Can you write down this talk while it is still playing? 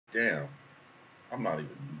damn, I'm not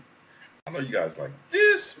even. I know you guys like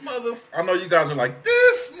this I know you guys are like,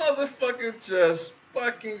 this motherfucker just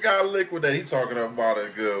fucking got liquidated. He talking about a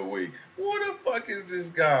good week. Who the fuck is this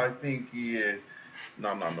guy think he is? No,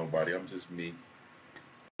 I'm not nobody. I'm just me.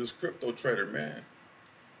 This crypto trader, man.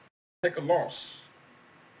 Take a loss.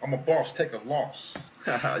 I'm a boss. Take a loss.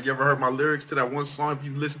 You ever heard my lyrics to that one song? If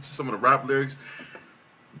you listen to some of the rap lyrics,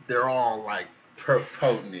 they're all like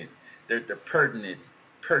potent. They're pertinent.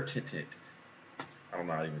 I don't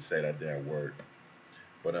know how to even say that damn word.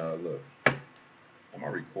 But look, am I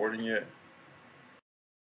recording yet?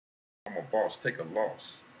 I'm a boss. Take a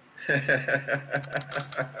loss.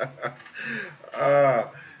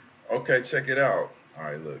 Okay, check it out. All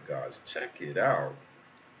right, look, guys, check it out.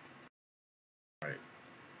 All right,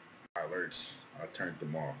 alerts. I turned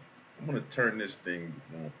them off. I'm gonna turn this thing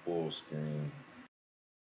on full screen,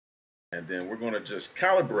 and then we're gonna just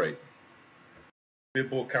calibrate.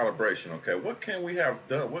 bitBull calibration. Okay, what can we have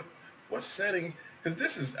done? What setting? Because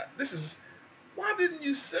this is. Why didn't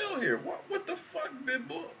you sell here? What the fuck,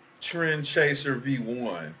 bitBull? Trend Chaser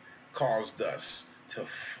V1 caused us to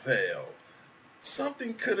fail.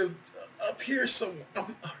 Something could have up here.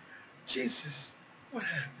 Jesus, what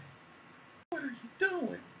happened? What are you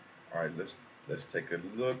doing? All right, let's take a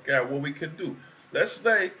look at what we could do. Let's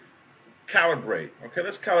say calibrate. Okay,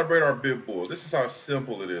 let's calibrate our bitBull. This is how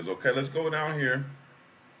simple it is. Okay, let's go down here.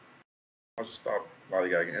 I'll just stop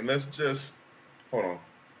lollygagging and let's just hold on.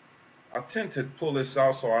 I tend to pull this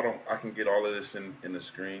out so I can get all of this in the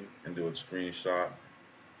screen and do a screenshot.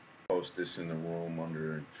 Post this in the room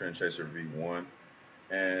under Trend Chaser V1.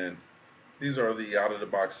 And these are the out of the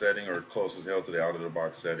box setting, or close as hell to the out of the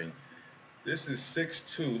box setting. This is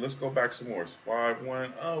 6.2. Let's go back some more. It's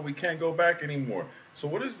 5.1. Oh, we can't go back anymore. So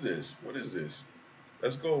what is this? What is this?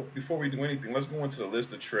 Let's go, before we do anything, let's go into the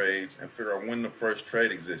list of trades and figure out when the first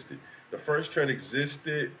trade existed. The first trade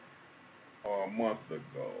existed a month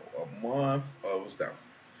ago. Was that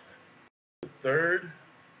the 3rd?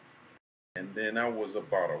 And then that was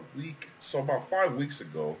about a week. So about 5 weeks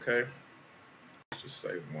ago, okay? Let's just say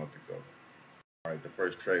a month ago. All right, the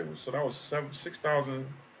first trade was, so that was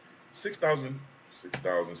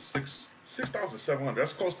 6,700.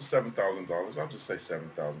 That's close to $7,000. I'll just say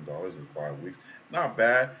 $7,000 in 5 weeks. Not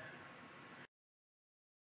bad.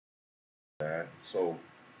 So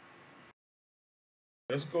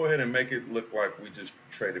let's go ahead and make it look like we just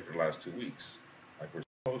traded for the last 2 weeks, like we're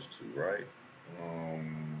supposed to, right?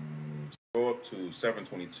 Let's go up to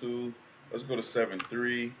 722. Let's go to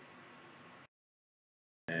 7.3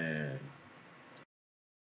 and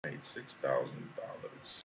made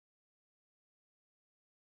 $6,000.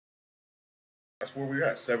 That's where we're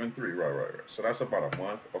at, 7.3, right. So that's about a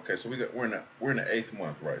month. Okay, so we're in the 8th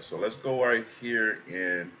month, right? So let's go right here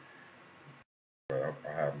and I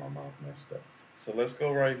have my mouth messed up. So let's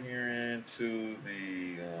go right here into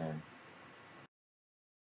the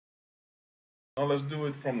no, let's do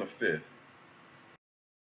it from the 5th.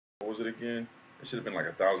 What was it again? It should have been like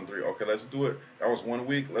 1,003. Okay, let's do it. That was 1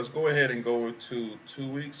 week. Let's go ahead and go to 2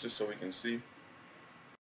 weeks just so we can see.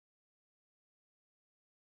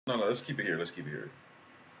 No, let's keep it here.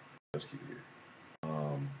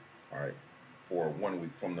 All right, for 1 week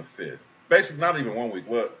from the 5th. Basically, not even 1 week.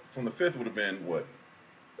 What from the 5th would have been what?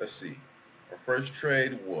 Let's see. Our first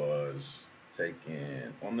trade was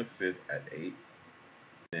taken on the 5th at 8,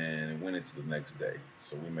 then it went into the next day.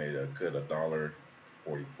 So we made a good $1.45.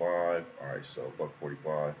 All right, so $1.45.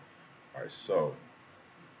 All right, so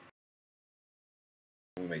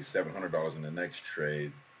we made $700 in the next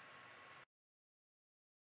trade.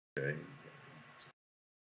 Okay,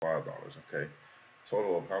 $5. Okay,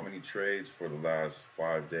 total of how many trades for the last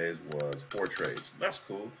 5 days was 4 trades. That's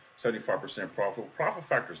cool. 75% profit. Profit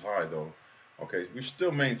factor is high though. Okay, we're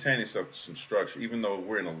still maintaining some structure, even though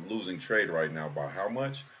we're in a losing trade right now. By how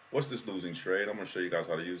much? What's this losing trade? I'm going to show you guys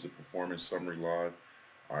how to use the performance summary live.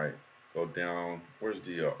 All right, go down. Where's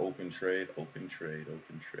the open trade? Open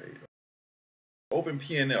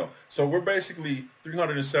P&L. So we're basically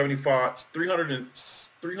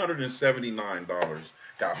 $379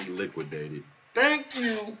 got me liquidated. Thank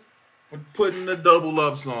you for putting the double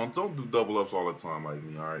ups on. Don't do double ups all the time like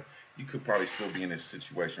me, all right? You could probably still be in this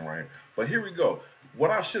situation right here. But here we go. What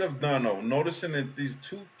I should have done though, noticing that these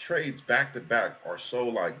 2 trades back to back are so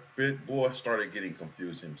like, bitBull started getting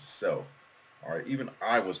confused himself. All right, even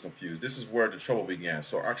I was confused. This is where the trouble began.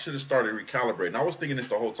 So I should have started recalibrating. I was thinking this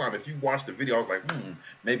the whole time. If you watch the video, I was like,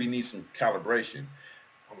 maybe need some calibration.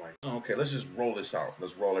 I'm like, oh, okay, let's just roll this out.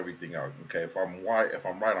 Let's roll everything out. Okay, if I'm right,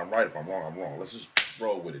 I'm right. If I'm wrong, I'm wrong. Let's just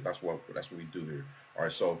roll with it. That's what we do here. All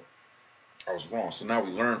right, so I was wrong. So now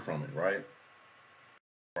we learn from it, right?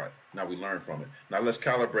 Right. Now we learn from it. Now let's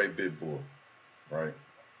calibrate bitBull. Right.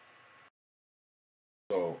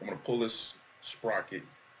 So I'm going to pull this sprocket.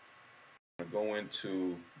 I'm going to go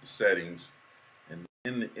into the settings. And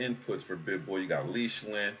in the inputs for bitBull, you got leash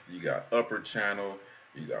length, you got upper channel,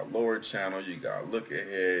 you got lower channel, you got look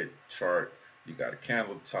ahead chart, you got a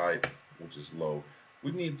candle type, which is low.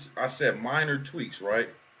 We need, I said minor tweaks, right?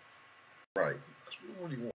 Right. Because we don't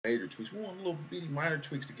really want major tweaks. We want little bitty minor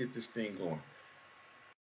tweaks to get this thing going.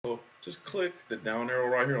 So just click the down arrow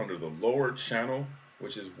right here under the lower channel,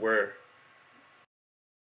 which is where,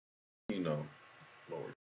 you know,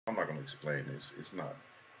 lower. I'm not going to explain this. It's not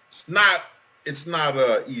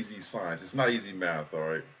easy science. It's not easy math, all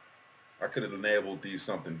right? I could have enabled these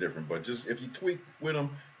something different, but just if you tweak with them,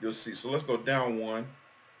 you'll see. So let's go down one.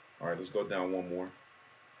 All right, let's go down one more.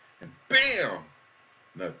 And bam!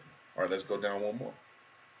 Nothing. All right, let's go down one more.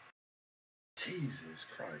 Jesus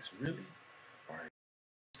Christ, really? All right,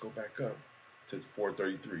 let's go back up to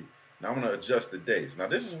 433. Now I'm going to adjust the dates. Now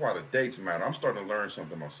this is why the dates matter. I'm starting to learn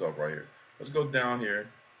something myself right here. Let's go down here.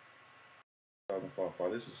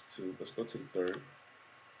 2005. This is 2. Let's go to the 3rd.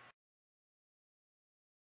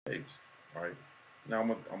 Dates. All right. Now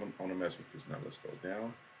I'm gonna mess with this. Now let's go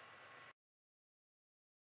down.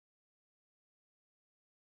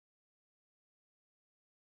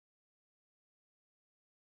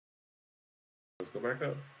 Let's go back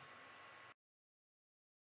up.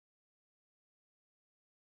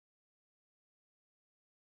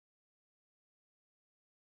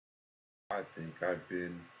 I think I've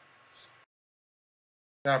been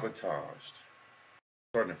sabotaged.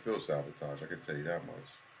 Starting to feel sabotaged. I can tell you that much.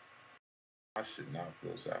 I should not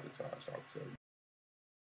feel sabotaged. I'll tell you.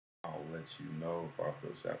 I'll let you know if I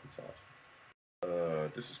feel sabotaged.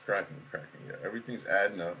 This is cracking. Yeah, everything's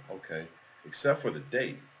adding up. Okay, except for the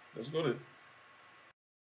date. Let's go to.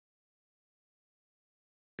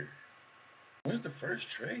 When's the first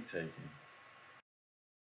trade taken?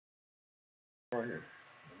 Right here.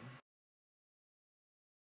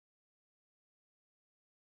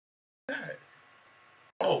 That.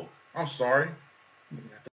 Oh, I'm sorry.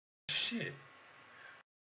 Shit.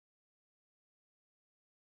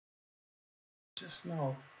 Just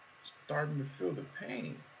now starting to feel the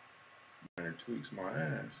pain. Minor tweaks my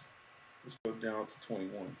ass. Let's go down to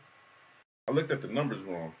 21. I looked at the numbers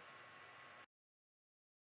wrong.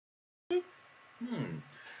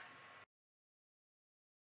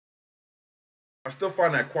 I still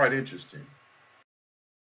find that quite interesting.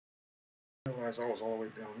 I realized I was all the way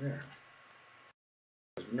down there.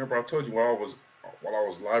 Because remember I told you while I was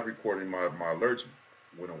live recording, my alerts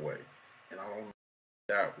went away. And I don't know if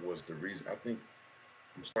that was the reason. I think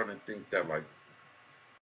I'm starting to think that like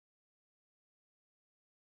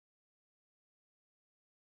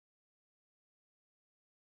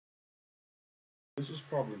this was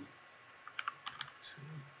probably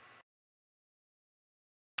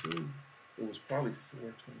two. It was probably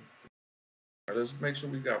 423. All right, let's make sure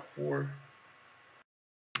we got 4,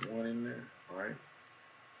 1 in there. All right.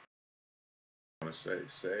 I'm gonna say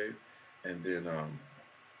save, and then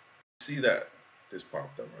see that this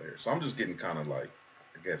popped up right here. So I'm just getting kind of like,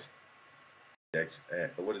 I guess,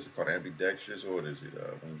 what is it called, ambidextrous, or what is it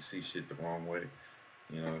when you see shit the wrong way?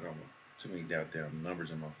 You know, got too many goddamn numbers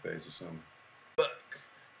in my face or something. Fuck!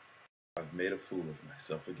 I've made a fool of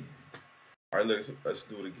myself again. All right, let's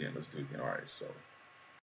do it again. Let's do it again. All right, so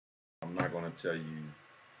I'm not gonna tell you.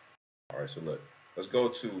 All right, so look, let's go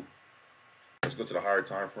to the higher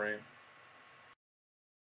time frame.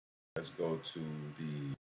 Let's go to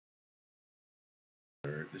the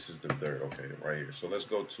third. This is the 3rd. Okay, right here. So let's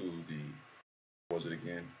go to the, what was it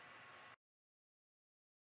again?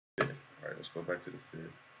 5th. All right, let's go back to the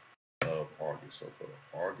 5th of August. So for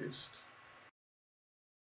August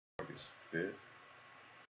 5th.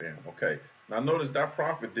 Bam. Okay. Now notice that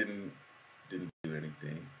profit didn't do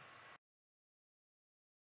anything.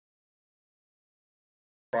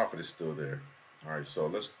 Profit is still there. All right. So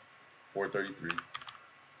let's 433.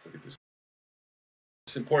 Look at this.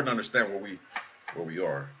 It's important to understand where we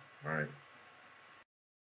are. All right.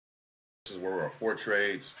 This is where we're at 4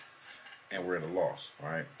 trades, and we're at a loss. All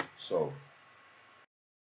right. So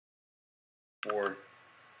 4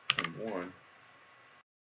 and 1.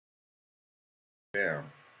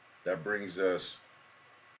 Bam. That brings us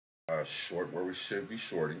short where we should be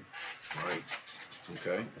shorting. All right.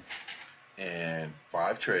 Okay. And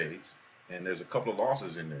 5 trades. And there's a couple of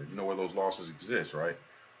losses in there. You know where those losses exist, right?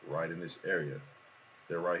 Right in this area.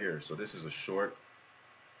 They're right here. So this is a short.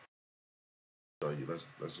 So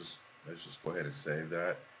let's just go ahead and save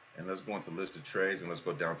that. And let's go into list of trades, and let's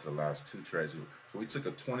go down to the last 2 trades. So we took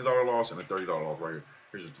a $20 loss and a $30 loss right here.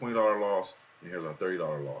 Here's a $20 loss And here's our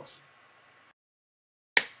 $30 loss.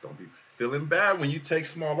 Don't be feeling bad when you take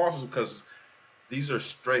small losses, because these are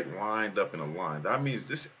straight lined up in a line. That means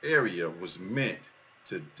this area was meant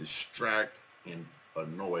to distract and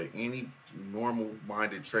annoy any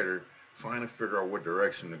normal-minded trader trying to figure out what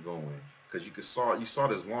direction to go in. Because you saw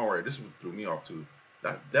this long right. This threw me off too.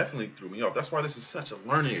 That definitely threw me off. That's why this is such a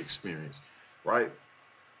learning experience, right?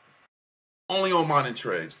 Only on mining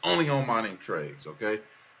trades. Only on mining trades. Okay.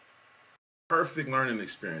 Perfect learning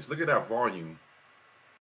experience. Look at that volume.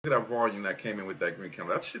 Look at that volume that came in with that green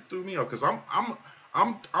candle. That shit threw me off, because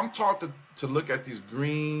I'm taught to look at these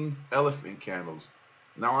green elephant candles.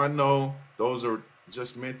 Now I know those are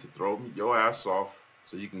just meant to throw your ass off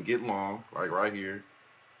so you can get long, like right here.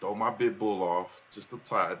 Throw my bitBull off just a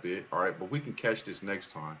tad bit, all right? But we can catch this next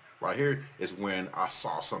time. Right here is when I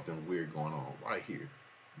saw something weird going on, right here.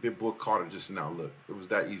 bitBull caught it just now. Look, it was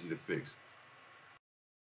that easy to fix.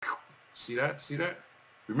 See that? See that?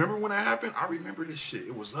 Remember when that happened? I remember this shit.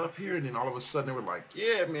 It was up here, and then all of a sudden they were like,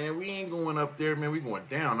 yeah, man, we ain't going up there, man. We going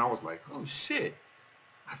down. And I was like, oh, shit.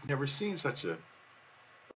 I've never seen such a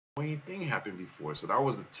annoying thing happen before. So that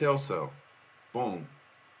was the telltale. Boom.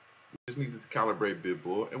 We just needed to calibrate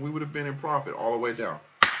bitBull, and we would have been in profit all the way down.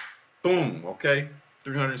 Boom. Okay.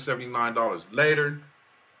 $379 later.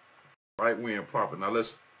 Right, we're in profit. Now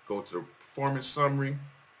let's go to the performance summary.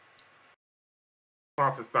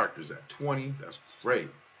 Profit factors at 20. That's great.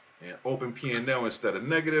 And open P&L instead of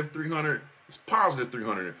negative 300, it's positive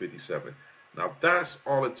 357. Now that's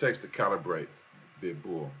all it takes to calibrate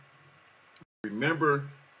bitBull. Remember,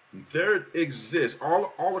 there exists,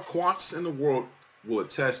 all the quants in the world will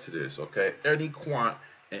attest to this, okay? Any quant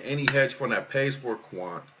and any hedge fund that pays for a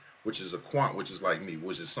quant, which is a quant, which is like me,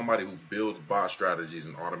 which is somebody who builds bot strategies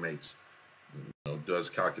and automates,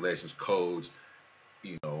 does calculations, codes,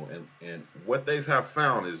 and what they have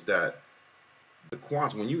found is that the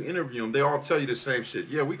quants, when you interview them, they all tell you the same shit.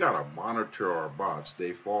 Yeah, we gotta monitor our bots.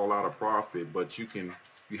 They fall out of profit, but you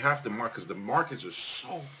have to monitor, because the markets are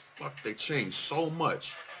so they change so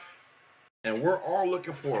much. And we're all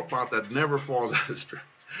looking for a bot that never falls out of strength,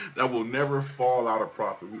 that will never fall out of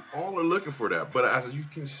profit. We all are looking for that. But as you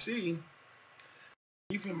can see,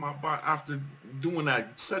 even my bot, after doing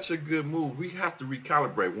that such a good move, we have to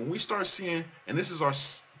recalibrate. When we start seeing, and this is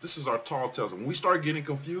our tall tales, when we start getting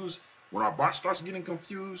confused, when our bot starts getting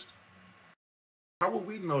confused, how would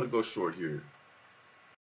we know to go short here?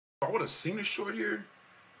 If I would have seen a short here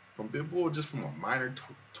from bitBull, just from a minor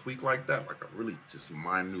tweak like that, like a really just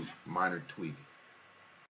minor tweak,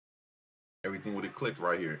 everything would have clicked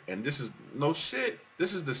right here. And this is no shit.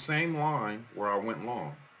 This is the same line where I went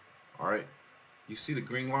long. All right. You see the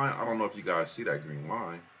green line? I don't know if you guys see that green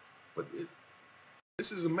line, but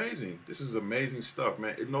this is amazing. This is amazing stuff,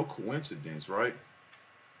 man. It's no coincidence, right?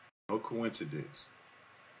 No coincidence.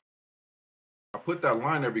 I put that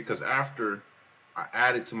line there because after I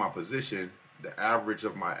added to my position, the average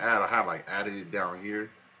of my ad, I had like added it down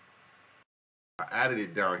here. I added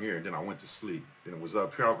it down here, and then I went to sleep. Then it was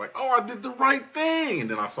up here. I was like, oh, I did the right thing.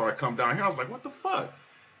 And then I saw it come down here. I was like, what the fuck?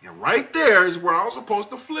 And right there is where I was supposed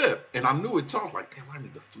to flip. And I knew it too. I was like, damn, I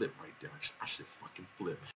need to flip right there. I should fucking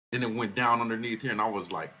flip. And it went down underneath here, and I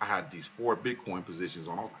was like, I had these 4 Bitcoin positions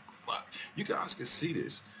on. I was like, fuck. You guys can see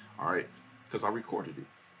this, all right? Because I recorded it.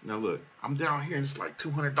 Now look, I'm down here, and it's like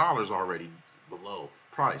 $200 already below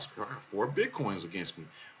price. I got 4 Bitcoins against me.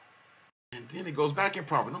 And then it goes back in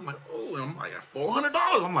profit. And I'm like, oh, and I'm like at $400.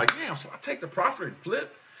 I'm like, damn, so I take the profit and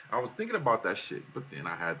flip? I was thinking about that shit, but then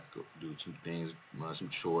I had to go do some things, run some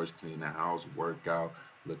chores, clean the house, work out,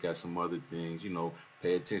 look at some other things,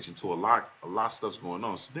 pay attention to a lot of stuff's going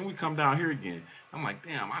on. So then we come down here again. I'm like,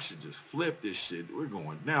 damn, I should just flip this shit. We're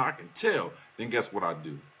going down. I can tell. Then guess what I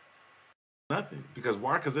do? Nothing. Because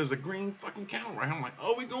why? Because there's a green fucking candle right here. I'm like,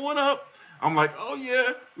 oh, we going up. I'm like, oh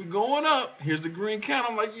yeah, we going up. Here's the green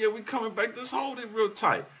candle. I'm like, yeah, we coming back. Just hold it real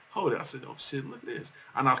tight. Hold it. I said, oh shit, look at this.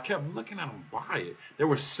 And I kept looking at them buy it. They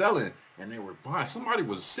were selling and they were buying. Somebody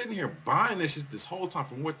was sitting here buying this shit this whole time.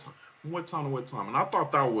 From what time? From what time to what time? And I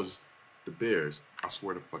thought that was the Bears. I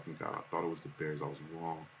swear to fucking God, I thought it was the Bears. I was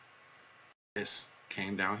wrong. This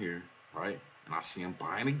came down here, right? And I see them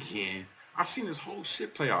buying again. I seen this whole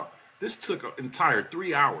shit play out. This took an entire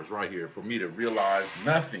 3 hours right here for me to realize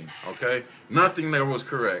nothing, okay? Nothing that was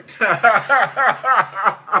correct.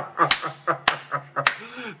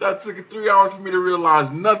 That took 3 hours for me to realize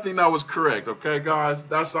nothing that was correct, okay, guys?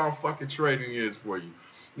 That's how fucking trading is for you.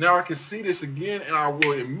 Now I can see this again, and I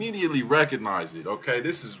will immediately recognize it, okay?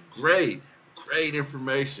 This is great, great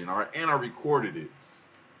information, all right? And I recorded it.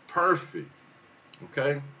 Perfect,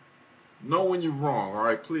 okay? Know when you're wrong, all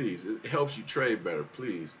right? Please. It helps you trade better,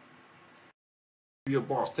 please. Be a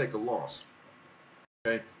boss, take a loss.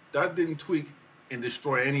 Okay, that didn't tweak and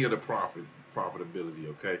destroy any of the profitability.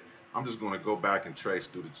 Okay, I'm just going to go back and trace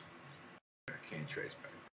through the. I can't trace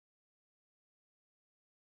back.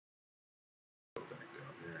 Go back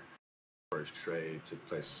down here. First trade took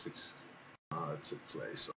place took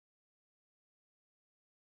place.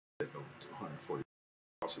 140.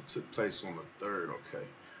 Also took place on the 3rd. Okay,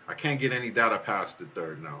 I can't get any data past the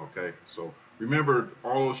 3rd now. Okay, so remember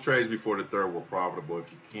all those trades before the 3rd were profitable.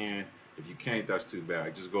 If you can. If you can't, that's too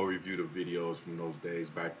bad. Just go review the videos from those days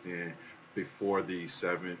back then, before the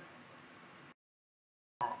 7th.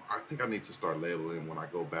 I think I need to start labeling when I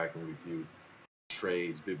go back and review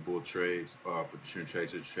trades, bitBull trades, for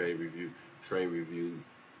Tracer trade review.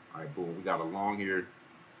 All right, boom. We got a long here.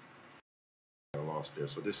 I lost there,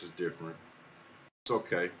 so this is different. It's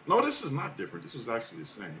okay. No, this is not different. This was actually the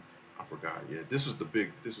same. I forgot. Yeah, this was a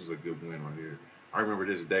good win right here. I remember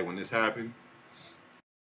this day when this happened.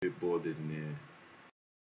 bitBull didn't end.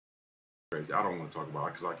 Crazy. I don't want to talk about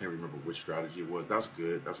it because I can't remember which strategy it was. That's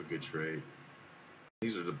good. That's a good trade.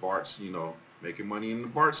 These are the Barts, you know, making money in the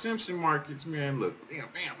Bart Simpson markets, man. Look, bam,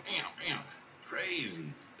 bam, bam, bam.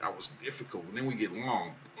 Crazy. That was difficult. And then we get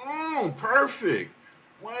long. Boom, perfect.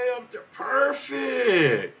 Way up there.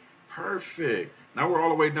 Perfect. Perfect. Now we're all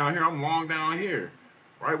the way down here. I'm long down here.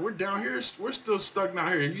 Right, we're down here. We're still stuck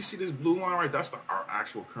down here. You see this blue line, right? That's our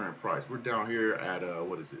actual current price. We're down here at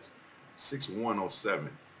what is this? 6107.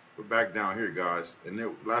 We're back down here, guys. And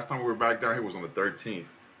then, last time we were back down here was on the 13th.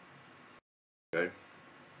 Okay.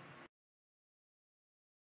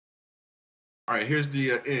 All right, here's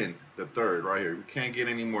the end, the 3rd right here. We can't get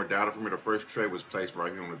any more data from it. The first trade was placed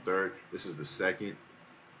right here on the 3rd. This is the 2nd.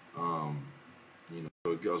 You know,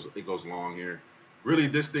 so it goes long here. Really,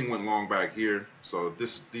 this thing went long back here, so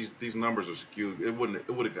these numbers are skewed. It would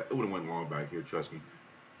have went long back here. Trust me,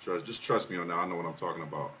 just trust me on that. I know what I'm talking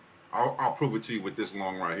about. I'll prove it to you with this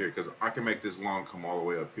long right here, because I can make this long come all the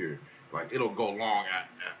way up here. Like, it'll go long at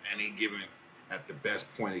any given at the best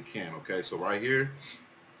point it can. Okay, so right here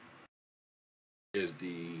is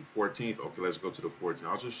the 14th. Okay, let's go to the 14th.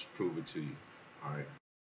 I'll just prove it to you. All right,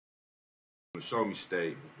 show me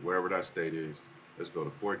state, wherever that state is. Let's go to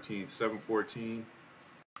 14th, 714.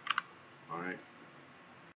 All right.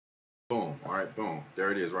 Boom. All right, boom.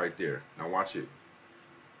 There it is right there. Now watch it.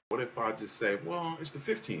 What if I just say, well, it's the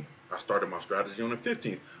 15th. I started my strategy on the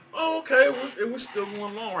 15th. Oh, okay, it was still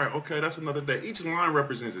going long, right? Okay, that's another day. Each line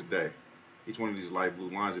represents a day. Each one of these light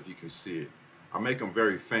blue lines, if you can see it. I make them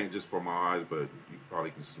very faint just for my eyes, but you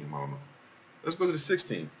probably can see them. I don't know. Let's go to the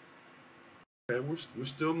 16th. Okay, we're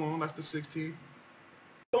still long. That's the 16th.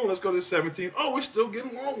 Oh, let's go to the 17th. Oh, we're still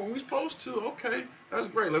getting long when we're supposed to. Okay, that's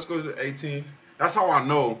great. Let's go to the 18th. That's how I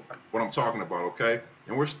know what I'm talking about, okay?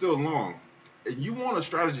 And we're still long. And you want a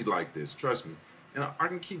strategy like this, trust me. And I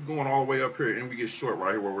can keep going all the way up here and we get short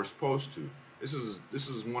right here where we're supposed to. This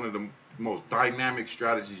is one of the most dynamic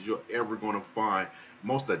strategies you're ever going to find.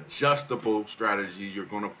 Most adjustable strategies you're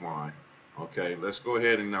going to find. Okay, let's go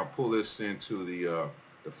ahead and now pull this into the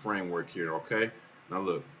framework here, okay? Now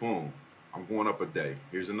look, boom. I'm going up a day.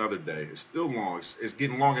 Here's another day. It's still long. It's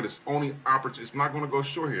getting longer. It's only opportunity. It's not going to go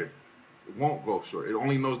short here. It won't go short. It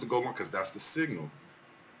only knows to go long because that's the signal.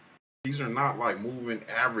 These are not like moving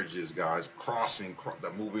averages, guys. Crossing the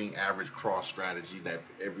moving average cross strategy that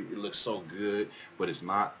it looks so good, but it's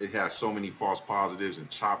not. It has so many false positives and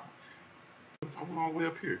chop. If I went all the way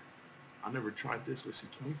up here, I never tried this. Let's see,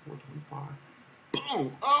 24, 25.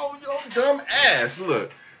 Boom! Oh, yo, dumb ass.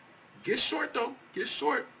 Look, get short though. Get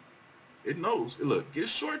short. It knows. Look, get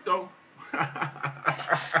short though.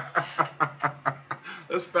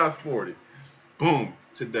 Let's fast forward it. Boom,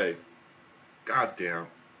 today. Goddamn.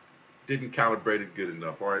 Didn't calibrate it good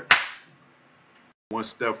enough, all right? One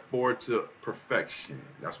step forward to perfection.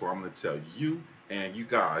 That's what I'm going to tell you. And you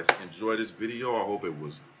guys enjoy this video. I hope it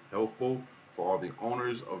was helpful for all the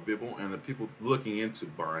owners of bitBull and the people looking into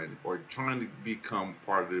buying or trying to become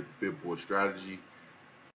part of the bitBull strategy.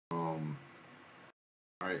 All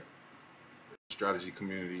right. Strategy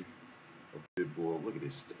community of bitBull. Look at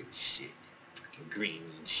this shit. Freaking green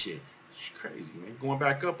shit. It's crazy, man. You going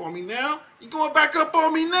back up on me now? You going back up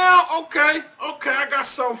on me now? Okay. Okay, I got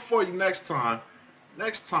something for you next time.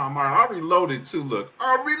 Next time, all right. I reloaded too. Look.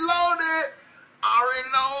 I reloaded.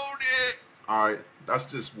 All right. That's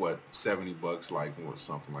just what, 70 bucks, like, or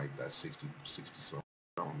something like that. 60 something.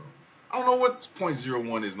 I don't know. I don't know what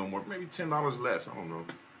 0.01 is no more. Maybe $10 less. I don't know.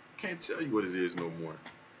 Can't tell you what it is no more.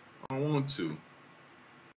 I don't want to.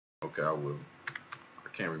 Okay, I will. I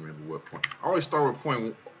can't remember what point. I always start with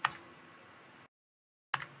point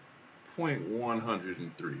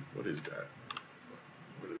 103. What is that?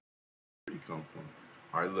 Where did it come from?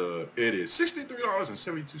 All right, look, it is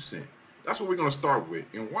 $63.72. That's what we're gonna start with,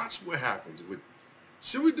 and watch what happens with.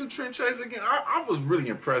 Should we do trend trades again? I was really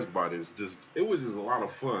impressed by this. It was just a lot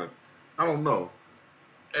of fun. I don't know.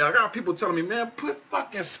 And I got people telling me, man, put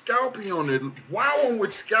fucking Scalpy on it. Wow, on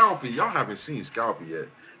with Scalpy. Y'all haven't seen Scalpy yet.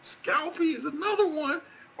 Scalpy is another one.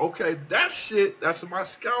 Okay, that shit, that's my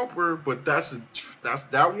scalper, but that's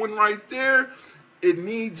that one right there. It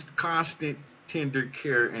needs constant tender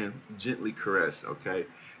care and gently caress, okay?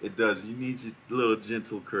 It does. You need just a little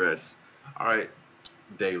gentle caress, all right,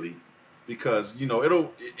 daily, because you know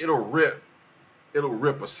it'll rip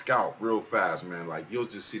a scalp real fast, man. Like you'll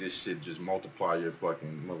just see this shit just multiply your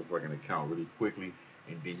fucking motherfucking account really quickly,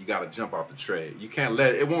 and then you gotta jump out the trade. You can't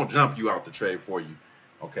let it won't jump you out the trade for you,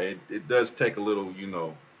 okay? It does take a little, you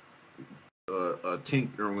know,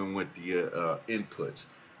 tinkering with the inputs,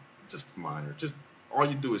 just minor. Just all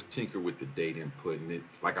you do is tinker with the date input, and it,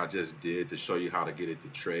 like I just did, to show you how to get it to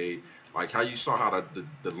trade. Like how you saw how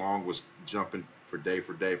the long was jumping for day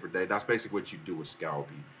for day for day. That's basically what you do with Scalpy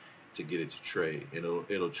to get it to trade.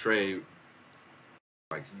 It'll trade,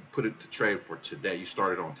 like you put it to trade for today. You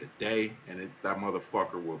start it on today, and that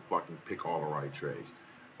motherfucker will fucking pick all the right trades,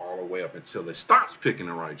 all the way up until it stops picking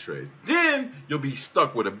the right trades. Then you'll be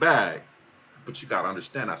stuck with a bag. But you gotta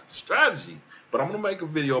understand that's the strategy. But I'm gonna make a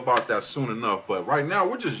video about that soon enough. But right now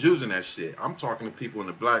we're just using that shit. I'm talking to people in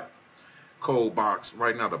the black code box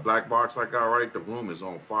right now. The black box I got, right, the room is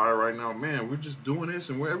on fire right now. Man, we're just doing this,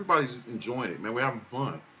 and everybody's enjoying it, man. We're having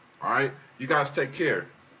fun. All right, you guys take care.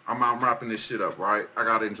 I'm wrapping this shit up, right? I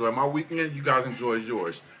gotta enjoy my weekend. You guys enjoy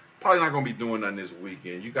yours. Probably not gonna be doing nothing this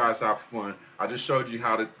weekend. You guys have fun. I just showed you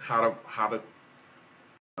how to.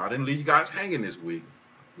 I didn't leave you guys hanging this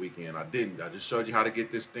weekend. I didn't. I just showed you how to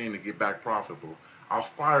get this thing to get back profitable. I'll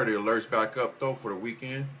fire the alerts back up though for the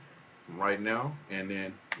weekend from right now, and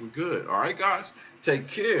then we're good. All right, guys, take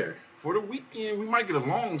care. For the weekend, we might get a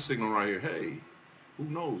long signal right here. Hey, who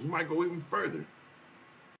knows? We might go even further.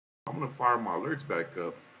 I'm gonna fire my alerts back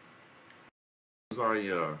up as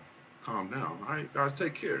I calm down. All right, guys,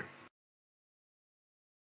 take care.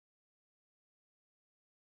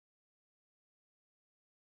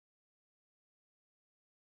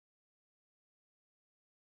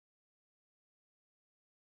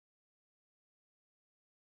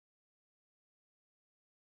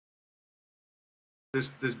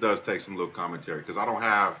 This does take some little commentary because I don't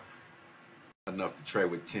have enough to trade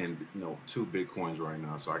with 2 Bitcoins right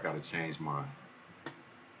now, so I got to change my.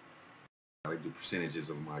 I do percentages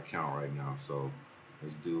of my account right now, so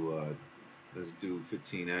let's do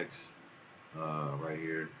 15x right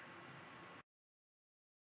here.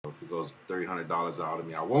 So if it goes $300 out of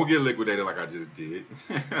me, I won't get liquidated like I just did.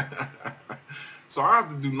 So I have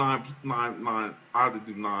to do nine. I have to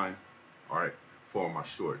do 9. All right, for my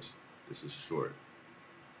shorts. This is short.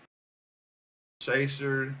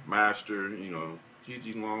 Chaser, master, you know,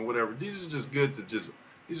 GG long, whatever. These are just good to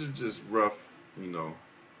these are just rough, you know.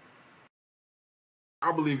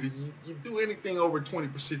 I believe if you do anything over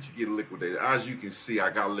 20%, you get liquidated. As you can see, I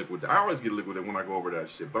got liquidated. I always get liquidated when I go over that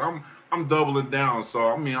shit. But I'm doubling down, so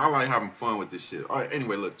I mean I like having fun with this shit. All right,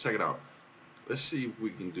 anyway, look, check it out. Let's see if we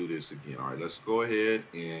can do this again. All right, let's go ahead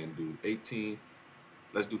and do 18.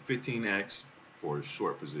 Let's do 15x for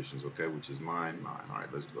short positions, okay, which is 9. All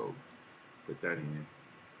right, let's go. Put that in.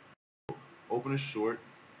 Open a short.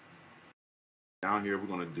 Down here, we're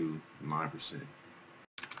going to do 9%.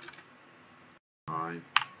 9.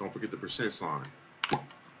 Don't forget the percent sign. All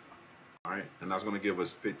right, and that's going to give us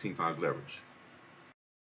 15 times leverage.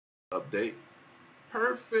 Update.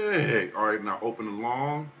 Perfect. All right, now open the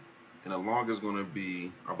long, and the long is going to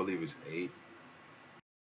be, I believe it's 8.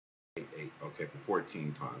 8. Okay, for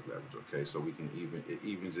 14 times leverage. Okay, so we can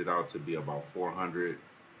evens it out to be about 400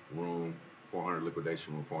 room. 400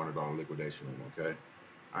 liquidation room, $400 liquidation room, okay?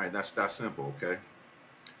 All right, that's that simple, okay?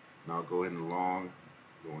 Now go ahead and long,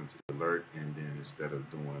 go into the alert, and then instead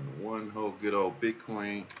of doing one whole good old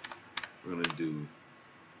Bitcoin, we're gonna do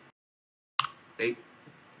 8,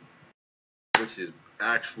 which is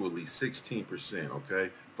actually 16%, okay?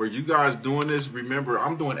 For you guys doing this, remember,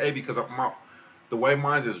 I'm doing 8 because the way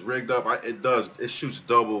mine is rigged up, it shoots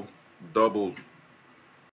double,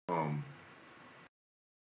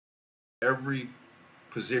 every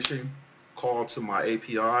position call to my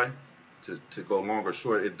API to go long or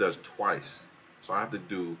short, it does twice. So I have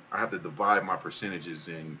to divide my percentages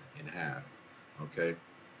in half, okay?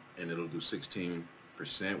 And it'll do 16%,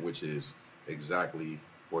 which is exactly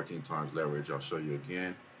 14 times leverage. I'll show you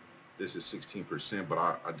again. This is 16%, but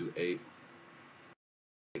I do 8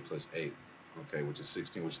 plus 8, okay, which is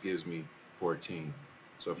 16, which gives me 14.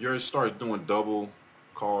 So if yours starts doing double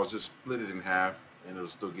calls, just split it in half. and it'll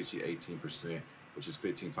still get you 18%, which is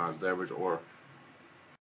 15 times leverage or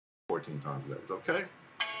 14 times leverage, okay?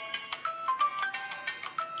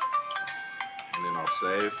 And then I'll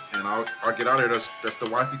save, and I'll get out of here. That's the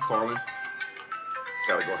wifey calling.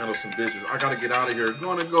 Gotta go handle some business. I gotta get out of here.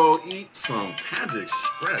 Gonna go eat some Panda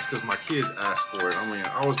Express because my kids asked for it. I mean,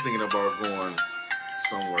 I was thinking about going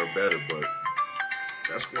somewhere better, but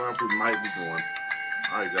that's where we might be going.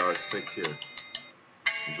 All right, guys, take care.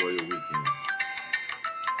 Enjoy your weekend.